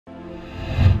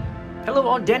Hello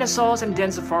all dinosaurs and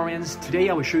Densifarians. Today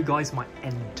I will show you guys my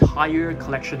entire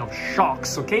collection of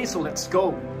sharks. Okay, so let's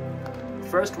go.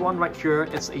 First one right here,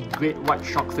 it's a great white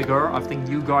shark figure. I think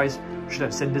you guys should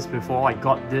have seen this before. I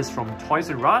got this from Toys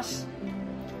R Us.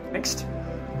 Next,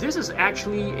 this is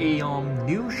actually a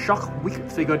new Shark Week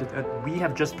figure that we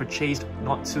have just purchased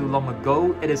not too long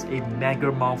ago. It is a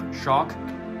Megamouth shark.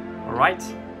 Alright.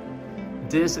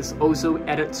 This is also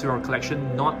added to our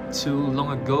collection not too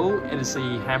long ago. It is a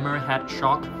Hammerhead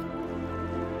shark.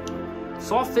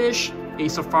 Swordfish, a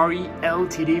Safari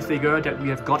LTD figure that we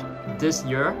have got this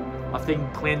year. I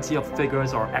think plenty of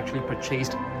figures are actually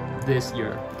purchased this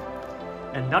year.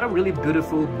 Another really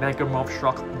beautiful Megamouth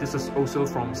shark. This is also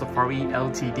from Safari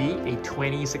LTD, a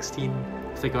 2016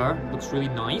 figure. Looks really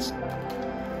nice.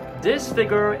 This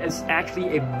figure is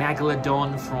actually a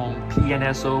Megalodon from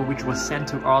PNSO, which was sent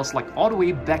to us like all the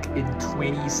way back in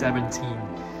 2017.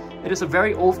 It is a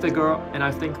very old figure, and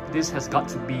I think this has got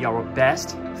to be our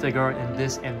best figure in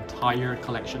this entire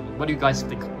collection. What do you guys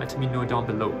think? Let me know down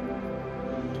below.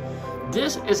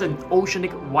 This is an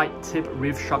oceanic white tip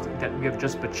reef shark that we have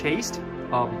just purchased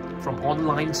from an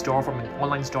online store,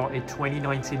 a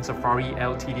 2019 Safari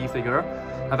LTD figure.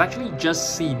 I've actually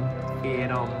just seen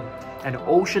an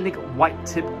oceanic white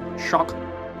tip shark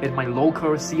in my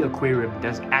local sea aquarium.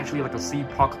 There's actually like a sea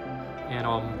park and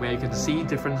where you can see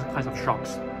different kinds of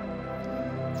sharks.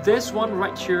 This one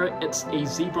right here, it's a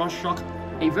zebra shark,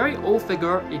 a very old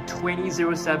figure, a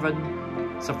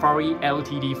 2007 Safari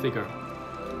LTD figure.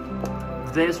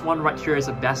 This one right here is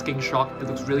a basking shark. It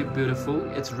looks really beautiful.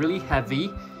 It's really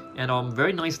heavy and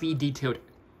very nicely detailed.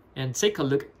 And take a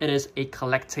look, it is a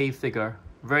collective figure.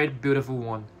 Very beautiful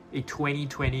one. A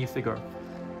 2020 figure,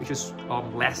 which is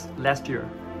last year.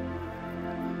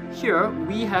 Here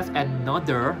we have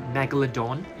another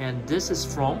Megalodon, and this is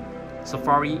from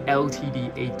Safari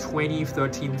LTD, a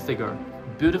 2013 figure.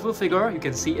 Beautiful figure. You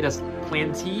can see it has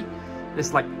plenty.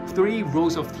 There's like 3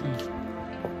 rows of teeth.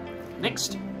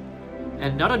 Next,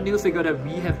 another new figure that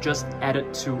we have just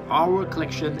added to our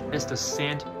collection is the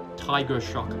Sand Tiger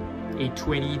Shark, a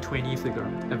 2020 figure.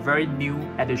 A very new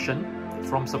addition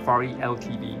from Safari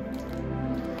LTD.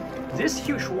 This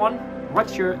huge one right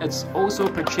here, it's also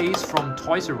purchased from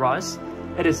Toys R Us.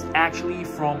 It is actually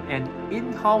from an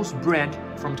in-house brand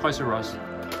from Toys R Us.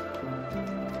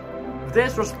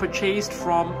 This was purchased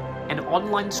from an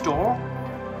online store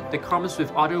that comes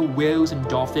with other whales and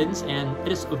dolphins, and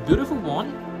it is a beautiful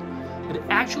one. It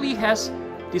actually has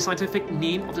the scientific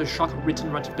name of the shark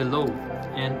written right below,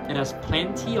 and it has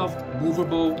plenty of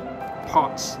movable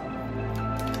parts.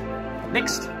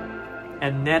 Next,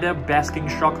 another basking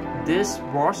shark. This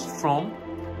was from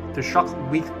the Shark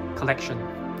Week collection.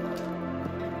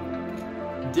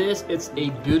 This is a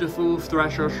beautiful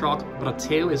Thresher shark, but the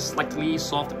tail is slightly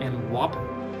soft and warped.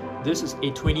 This is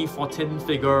a 2014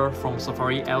 figure from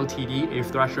Safari LTD, a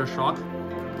Thresher shark.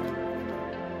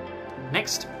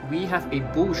 Next, we have a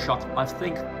bull shark. I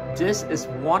think this is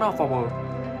one of our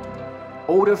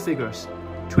older figures.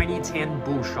 2010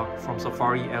 bull shark from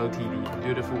Safari LTD.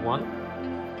 Beautiful one.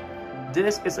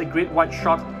 This is a great white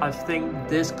shark. I think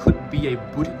this could be a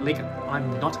bootleg. I'm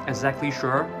not exactly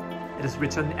sure. It is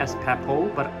written as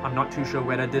Papo, but I'm not too sure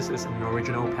whether this is an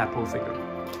original Papo figure.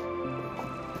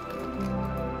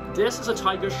 This is a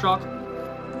tiger shark.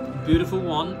 Beautiful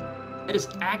one. It is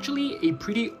actually a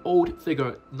pretty old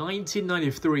figure.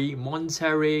 1993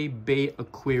 Monterey Bay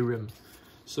Aquarium.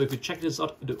 So if you check this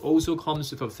out, it also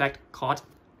comes with a fact card.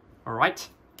 Alright,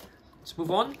 let's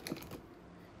move on.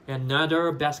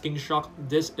 Another basking shark.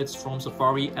 This is from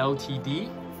Safari LTD,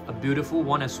 a beautiful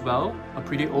one as well, a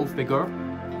pretty old figure.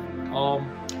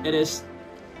 It is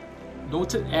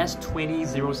noted as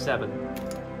 2007.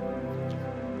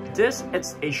 This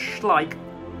is a Schleich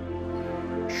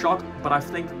shark, but I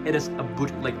think it is a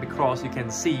bootleg because you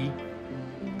can see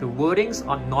the wordings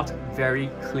are not very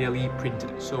clearly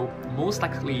printed, so most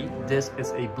likely this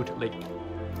is a bootleg.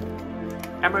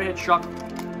 Hammerhead shark.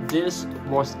 This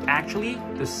was actually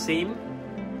the same.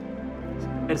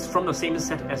 It's from the same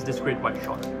set as this great white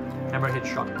shark. Hammerhead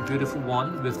shark, beautiful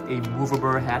one with a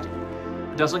movable head.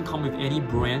 It doesn't come with any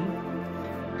brand,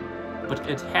 but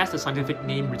it has the scientific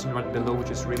name written right below,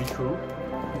 which is really cool.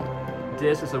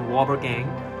 This is a Wobbegang.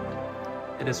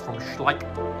 It is from Schleich,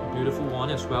 beautiful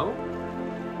one as well.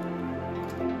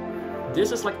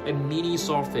 This is like a mini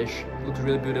swordfish. Looks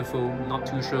really beautiful. Not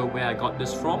too sure where I got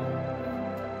this from.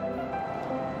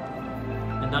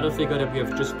 Another figure that we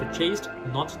have just purchased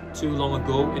not too long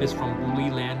ago. It is from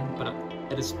Woollyland, but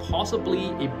it is possibly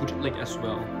a bootleg as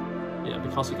well. Yeah,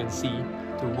 because you can see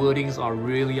the wordings are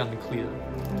really unclear.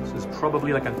 So it's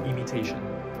probably like an imitation.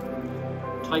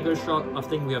 Tiger Shark, I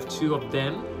think we have two of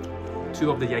them.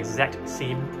 Two of the exact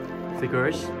same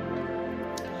figures.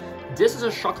 This is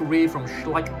a Shark Ray from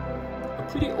like a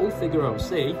pretty old figure, I would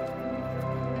say.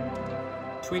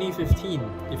 2015,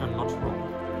 if I'm not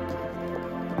wrong.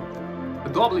 A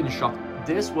Goblin Shark.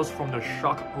 This was from the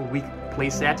Shark Week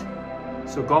playset.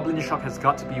 So Goblin Shark has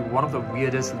got to be one of the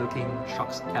weirdest looking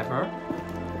sharks ever.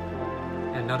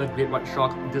 Another great white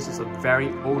shark. This is a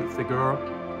very old figure,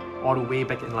 all the way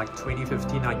back in like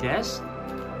 2015, I guess.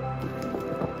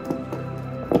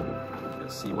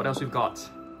 Let's see what else we've got.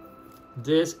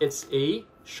 This is a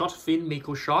short fin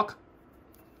Mako shark,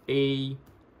 a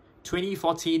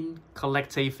 2014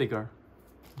 collector figure.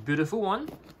 Beautiful one.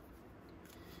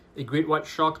 A great white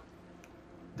shark.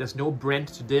 There's no brand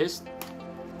to this.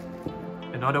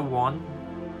 Another one.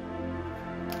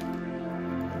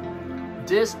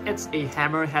 This is a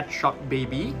Hammerhead shark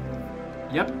baby.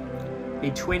 Yep. A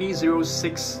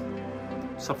 2006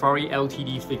 Safari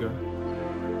LTD figure.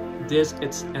 This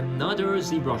is another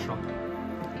zebra shark.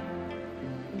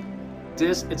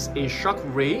 This is a Shark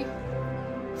Ray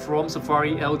from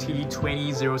Safari LTD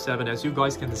 2007. As you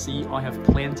guys can see, I have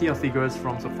plenty of figures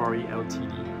from Safari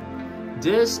LTD.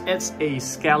 This is a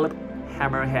Scalloped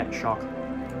Hammerhead shark,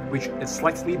 which is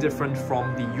slightly different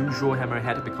from the usual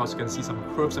Hammerhead because you can see some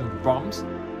curves and bumps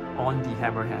on the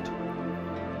Hammerhead.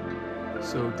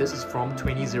 So this is from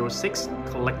 2006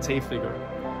 collector figure.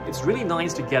 It's really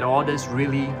nice to get all this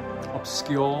really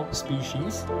obscure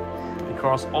species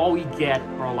because all we get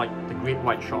are like the great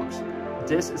white sharks.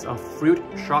 This is a Frilled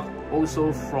shark,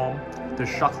 also from the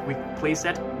Shark Week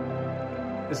playset.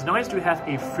 It's nice to have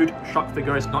a Frilled shark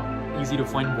figure, it's not easy to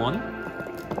find one.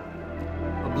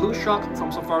 A blue shark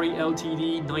from Safari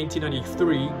LTD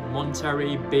 1993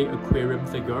 Monterey Bay Aquarium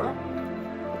figure.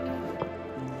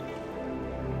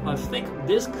 I think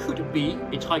this could be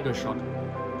a tiger shark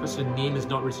because the name is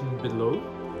not written below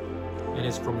and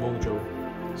it's from Mojo.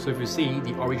 So if you see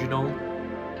the original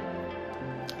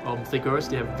figures,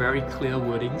 they have very clear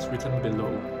wordings written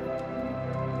below.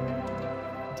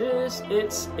 This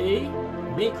is a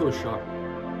Mako shark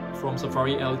from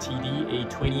Safari LTD, a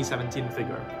 2017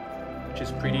 figure, which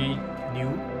is pretty new,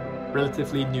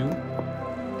 relatively new.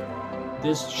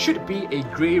 This should be a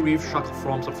grey reef shark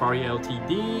from Safari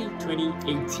LTD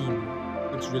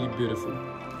 2018. Looks really beautiful.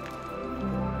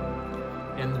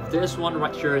 And this one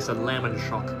right here is a lemon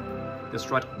shark.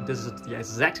 That's right, this is the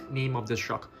exact name of this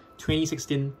shark.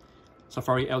 2016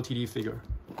 Safari LTD figure.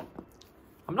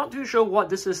 I'm not too sure what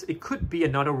this is. It could be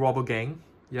another Wobbegang.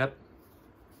 Yep.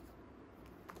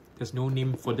 There's no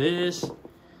name for this.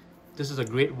 This is a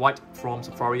great white from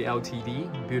Safari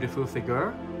LTD. Beautiful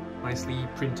figure. Nicely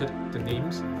printed the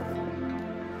names.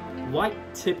 White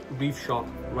tip reef shark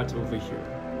right over here.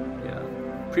 Yeah.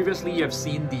 Previously you have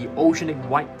seen the oceanic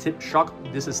white tip shark.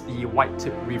 This is the white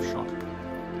tip reef shark.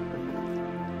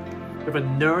 We have a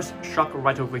nurse shark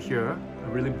right over here. A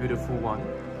really beautiful one.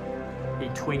 A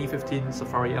 2015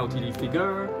 Safari LTD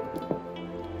figure.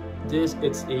 This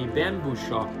is a bamboo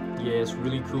shark. Yes,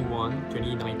 really cool one.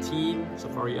 2019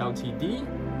 Safari LTD.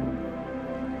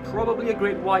 Probably a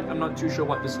great white. I'm not too sure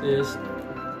what this is.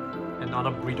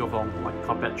 Another breed of like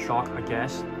carpet shark, I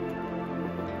guess.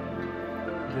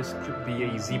 This could be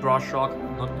a zebra shark.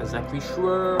 Not exactly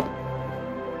sure.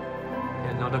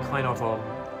 Another kind of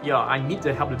yeah, I need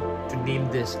the help to name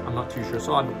this. I'm not too sure.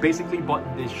 So I basically bought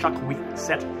the Shark Week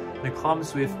set. And it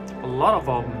comes with a lot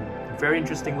of very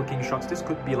interesting looking sharks. This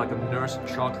could be like a nurse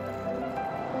shark.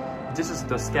 This is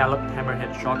the Scalloped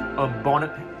Hammerhead shark.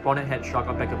 Bonnet head shark,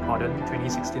 I beg your pardon.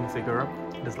 2016 figure.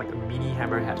 There's like a mini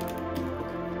hammerhead.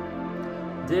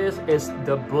 This is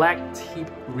the black tip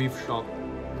reef shark.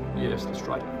 Yes, that's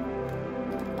right.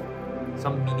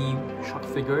 Some mini shark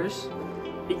figures.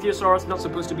 Ichthyosaurus not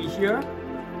supposed to be here.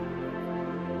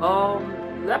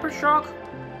 Leopard shark?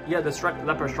 Yeah, that's right,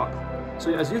 leopard shark.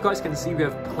 So as you guys can see, we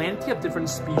have plenty of different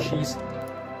species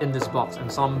in this box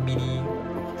and some mini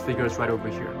figures right over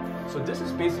here. So this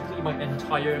is basically my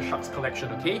entire sharks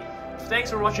collection, okay? Thanks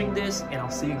for watching this and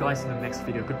I'll see you guys in the next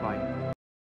video. Goodbye.